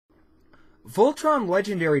Voltron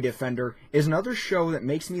Legendary Defender is another show that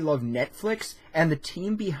makes me love Netflix and the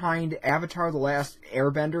team behind Avatar: The Last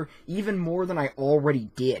Airbender even more than I already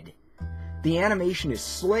did. The animation is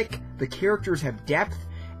slick, the characters have depth,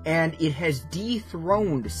 and it has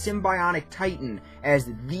dethroned Symbionic Titan as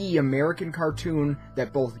the American cartoon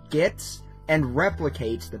that both gets and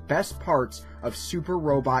replicates the best parts of super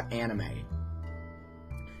robot anime.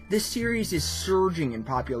 This series is surging in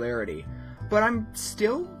popularity, but I'm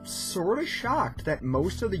still sorta shocked that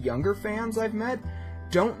most of the younger fans I've met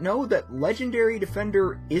don't know that Legendary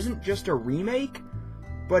Defender isn't just a remake,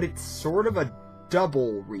 but it's sort of a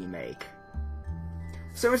double remake.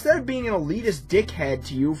 So instead of being an elitist dickhead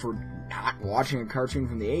to you for not watching a cartoon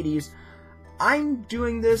from the 80s, I'm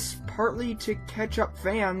doing this partly to catch up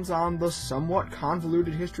fans on the somewhat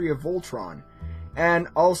convoluted history of Voltron, and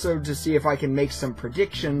also to see if I can make some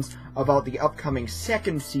predictions about the upcoming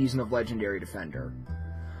second season of Legendary Defender.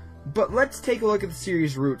 But let's take a look at the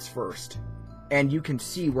series' roots first, and you can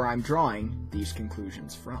see where I'm drawing these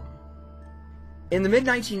conclusions from. In the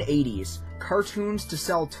mid-1980s, cartoons to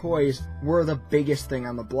sell toys were the biggest thing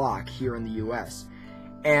on the block here in the US,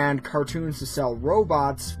 and cartoons to sell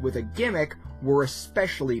robots with a gimmick were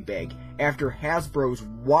especially big after Hasbro's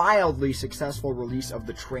wildly successful release of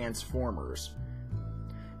the Transformers.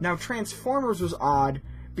 Now, Transformers was odd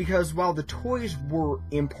because while the toys were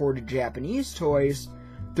imported Japanese toys,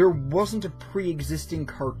 there wasn't a pre-existing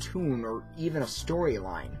cartoon or even a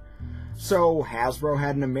storyline. So Hasbro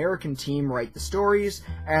had an American team write the stories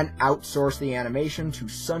and outsource the animation to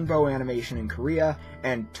Sunbow Animation in Korea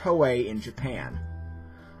and Toei in Japan.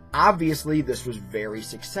 Obviously, this was very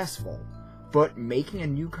successful, but making a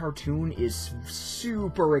new cartoon is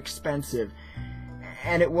super expensive,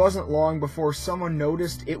 and it wasn't long before someone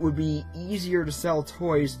noticed it would be easier to sell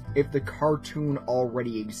toys if the cartoon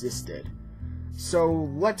already existed. So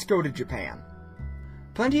let's go to Japan.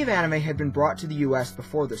 Plenty of anime had been brought to the US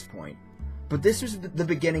before this point, but this was the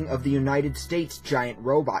beginning of the United States giant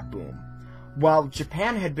robot boom, while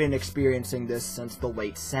Japan had been experiencing this since the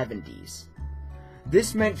late 70s.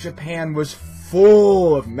 This meant Japan was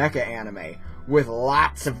full of mecha anime, with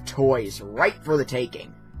lots of toys right for the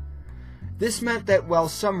taking. This meant that while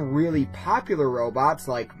some really popular robots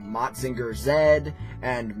like Mazinger Z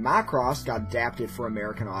and Macross got adapted for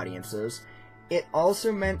American audiences, it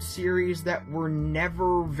also meant series that were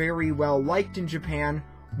never very well liked in Japan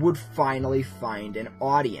would finally find an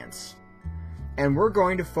audience. And we're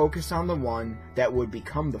going to focus on the one that would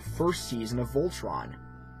become the first season of Voltron,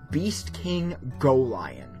 Beast King Go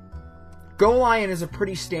Lion. Go Lion is a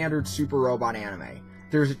pretty standard super robot anime.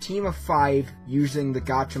 There's a team of 5 using the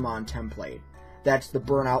Gatchaman template. That's the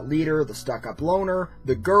burnout leader, the stuck-up loner,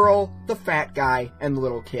 the girl, the fat guy, and the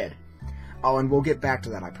little kid. Oh, and we'll get back to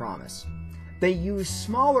that, I promise. They use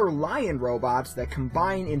smaller lion robots that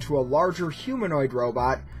combine into a larger humanoid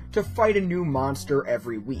robot to fight a new monster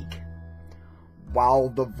every week. While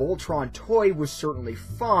the Voltron toy was certainly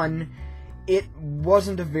fun, it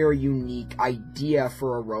wasn't a very unique idea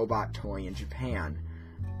for a robot toy in Japan.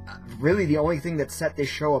 Really, the only thing that set this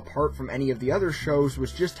show apart from any of the other shows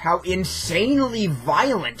was just how insanely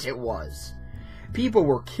violent it was. People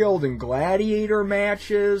were killed in gladiator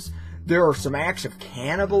matches, there are some acts of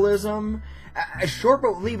cannibalism.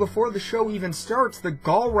 Shortly before the show even starts, the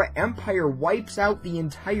Galra Empire wipes out the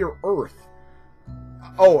entire Earth.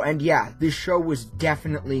 Oh, and yeah, this show was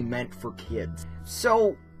definitely meant for kids.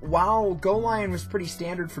 So, while Go Lion was pretty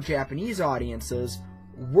standard for Japanese audiences,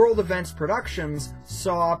 World Events Productions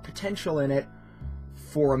saw potential in it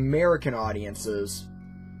for American audiences,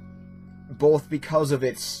 both because of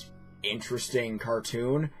its interesting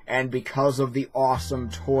cartoon and because of the awesome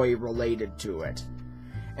toy related to it.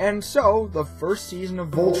 And so, the first season of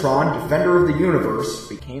Voltron, Defender of the Universe,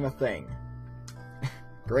 became a thing.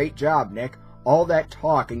 Great job, Nick. All that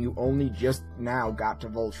talk and you only just now got to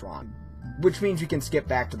Voltron. Which means we can skip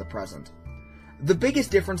back to the present. The biggest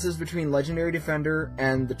differences between Legendary Defender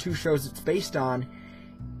and the two shows it's based on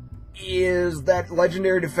is that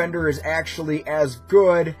Legendary Defender is actually as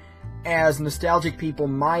good as nostalgic people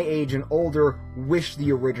my age and older wish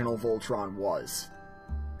the original Voltron was.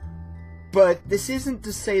 But this isn't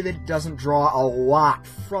to say that it doesn't draw a lot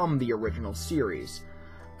from the original series.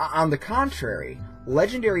 On the contrary,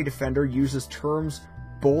 Legendary Defender uses terms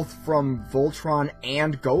both from Voltron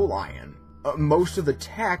and Go Lion. Most of the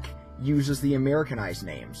tech uses the Americanized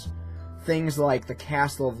names. Things like the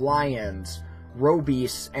Castle of Lions,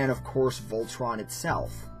 Robeast, and of course Voltron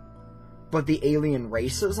itself. But the alien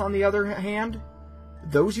races, on the other hand,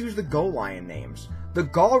 those use the Go Lion names. The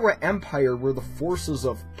Galra Empire were the forces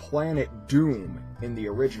of Planet Doom in the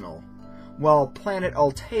original, while Planet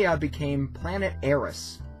Altea became Planet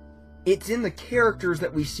Eris. It's in the characters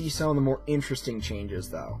that we see some of the more interesting changes,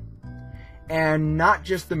 though. And not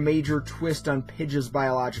just the major twist on Pidge's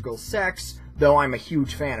biological sex, though I'm a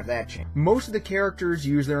huge fan of that change. Most of the characters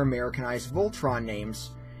use their Americanized Voltron names,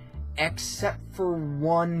 except for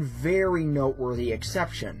one very noteworthy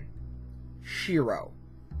exception: Shiro.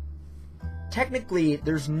 Technically,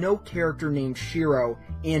 there's no character named Shiro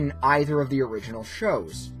in either of the original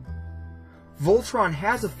shows. Voltron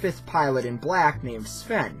has a fifth pilot in black named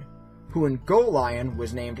Sven, who in Go Lion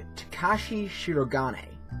was named Takashi Shirogane.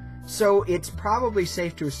 So it's probably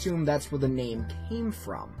safe to assume that's where the name came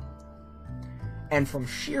from. And from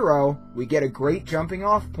Shiro, we get a great jumping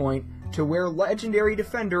off point to where Legendary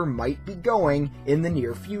Defender might be going in the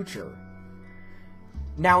near future.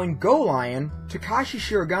 Now in Go Lion, Takashi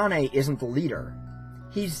Shirogane isn't the leader.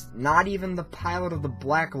 He's not even the pilot of the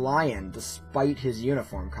Black Lion, despite his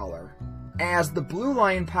uniform color. As the Blue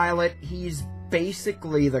Lion pilot, he's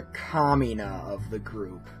basically the Kamina of the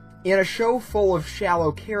group. In a show full of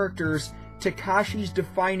shallow characters, Takashi's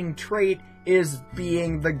defining trait is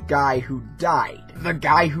being the guy who died. The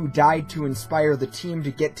guy who died to inspire the team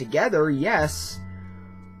to get together, yes,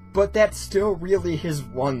 but that's still really his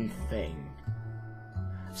one thing.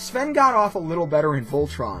 Sven got off a little better in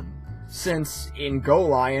Voltron, since in Go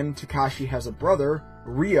Lion, Takashi has a brother,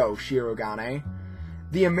 Ryo Shirogane.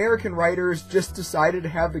 The American writers just decided to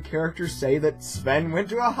have the characters say that Sven went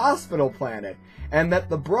to a hospital planet, and that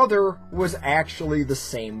the brother was actually the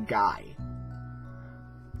same guy.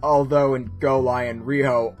 Although in Go Lion,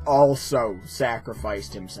 Ryo also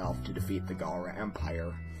sacrificed himself to defeat the Galra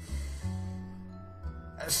Empire.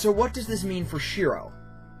 So what does this mean for Shiro?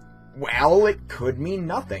 Well, it could mean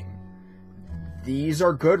nothing. These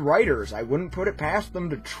are good writers. I wouldn't put it past them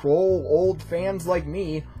to troll old fans like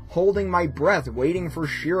me, holding my breath waiting for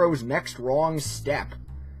Shiro's next wrong step.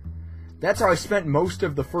 That's how I spent most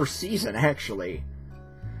of the first season, actually.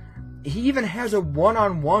 He even has a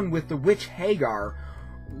one-on-one with the witch Hagar,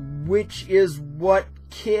 which is what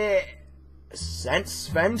sent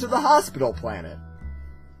Sven to the hospital planet.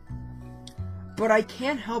 But I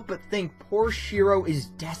can't help but think poor Shiro is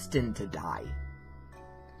destined to die.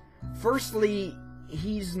 Firstly,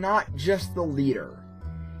 he's not just the leader.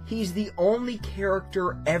 He's the only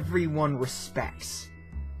character everyone respects.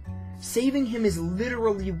 Saving him is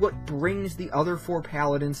literally what brings the other four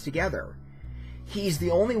paladins together. He's the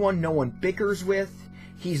only one no one bickers with.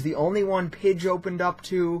 He's the only one Pidge opened up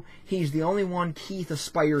to. He's the only one Keith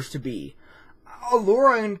aspires to be.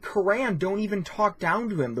 Allura and Karan don't even talk down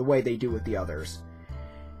to him the way they do with the others.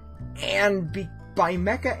 And by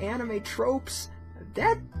mecha anime tropes,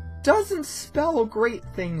 that doesn't spell great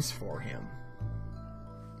things for him.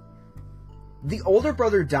 The older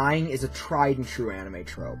brother dying is a tried and true anime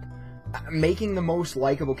trope. Making the most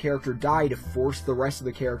likable character die to force the rest of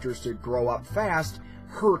the characters to grow up fast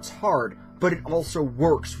hurts hard, but it also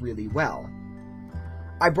works really well.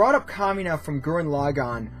 I brought up Kamina from Gurren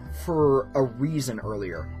Lagann for a reason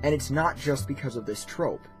earlier, and it's not just because of this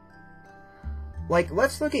trope. Like,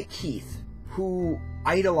 let's look at Keith, who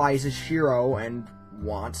idolizes Shiro and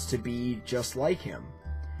wants to be just like him.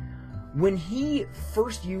 When he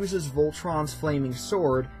first uses Voltron's flaming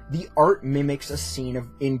sword, the art mimics a scene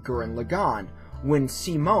in Gurren Lagann, when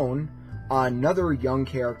Simone, another young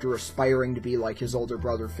character aspiring to be like his older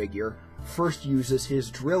brother figure, first uses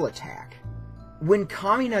his drill attack. When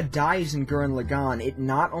Kamina dies in Gurren Lagann, it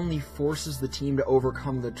not only forces the team to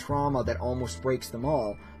overcome the trauma that almost breaks them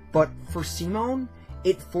all, but for Simone,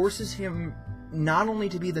 it forces him not only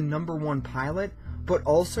to be the #1 pilot, but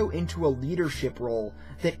also into a leadership role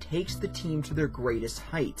that takes the team to their greatest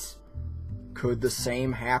heights. Could the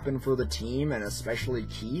same happen for the team, and especially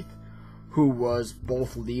Keith, who was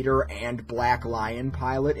both leader and Black Lion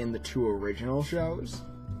pilot in the 2 original shows?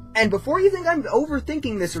 And before you think I'm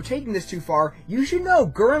overthinking this or taking this too far, you should know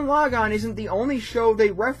Gurren Lagann isn't the only show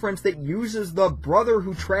they reference that uses the brother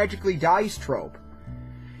who tragically dies trope.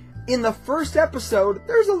 In the first episode,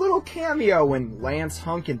 there's a little cameo when Lance,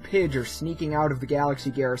 Hunk, and Pidge are sneaking out of the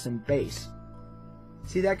Galaxy Garrison base.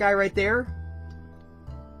 See that guy right there?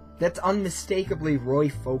 That's unmistakably Roy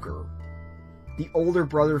Fokker, the older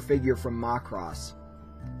brother figure from Macross.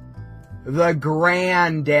 The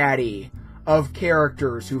granddaddy of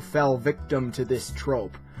characters who fell victim to this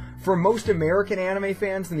trope. For most American anime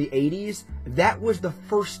fans in the 80s, that was the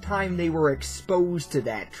first time they were exposed to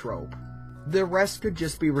that trope. The rest could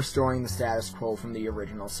just be restoring the status quo from the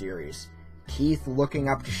original series. Keith looking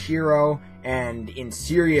up to Shiro, and in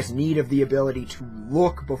serious need of the ability to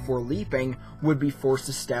look before leaping, would be forced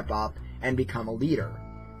to step up and become a leader.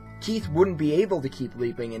 Keith wouldn't be able to keep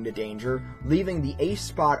leaping into danger, leaving the ace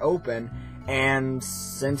spot open, and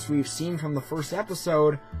since we've seen from the first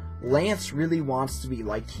episode, Lance really wants to be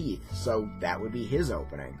like Keith, so that would be his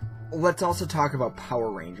opening. Let's also talk about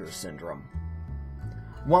Power Rangers syndrome.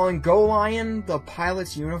 While in Go Lion, the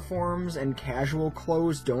pilots' uniforms and casual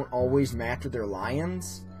clothes don't always match their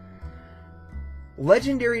lions,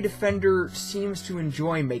 Legendary Defender seems to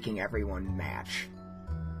enjoy making everyone match.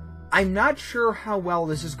 I'm not sure how well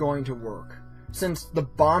this is going to work, since the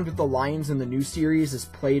bond with the lions in the new series is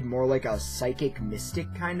played more like a psychic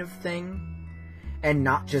mystic kind of thing, and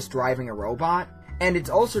not just driving a robot, and it's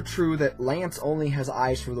also true that Lance only has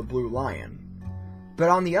eyes for the blue lion. But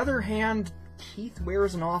on the other hand, Keith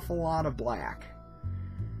wears an awful lot of black.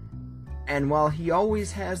 And while he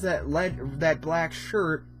always has that black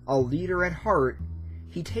shirt, a leader at heart,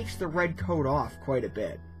 he takes the red coat off quite a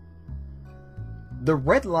bit. The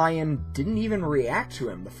Red Lion didn't even react to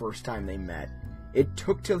him the first time they met. It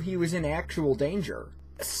took till he was in actual danger.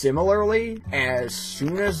 Similarly, as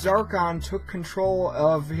soon as Zarkon took control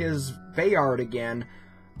of his Bayard again,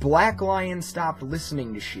 Black Lion stopped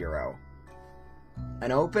listening to Shiro.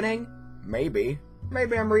 An opening? Maybe.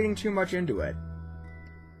 Maybe I'm reading too much into it.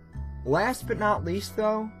 Last but not least,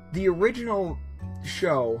 though, the original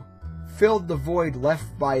show filled the void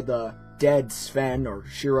left by the dead Sven, or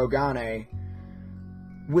Shirogane,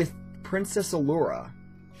 with Princess Allura.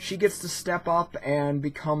 She gets to step up and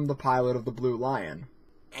become the pilot of the Blue Lion.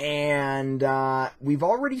 And we've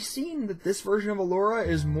already seen that this version of Allura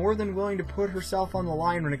is more than willing to put herself on the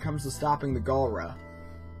line when it comes to stopping the Galra.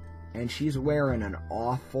 And she's wearing an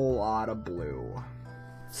awful lot of blue.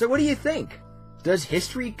 So what do you think? Does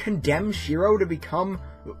history condemn Shiro to become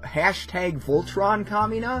 #Voltron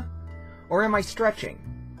Kamina? Or am I stretching?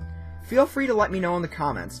 Feel free to let me know in the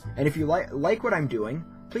comments, and if you like what I'm doing,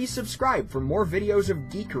 please subscribe for more videos of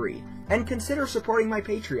geekery, and consider supporting my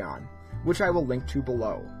Patreon, which I will link to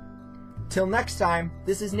below. Till next time,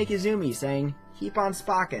 this is Nick Izumi saying, keep on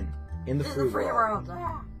spockin' in the free world.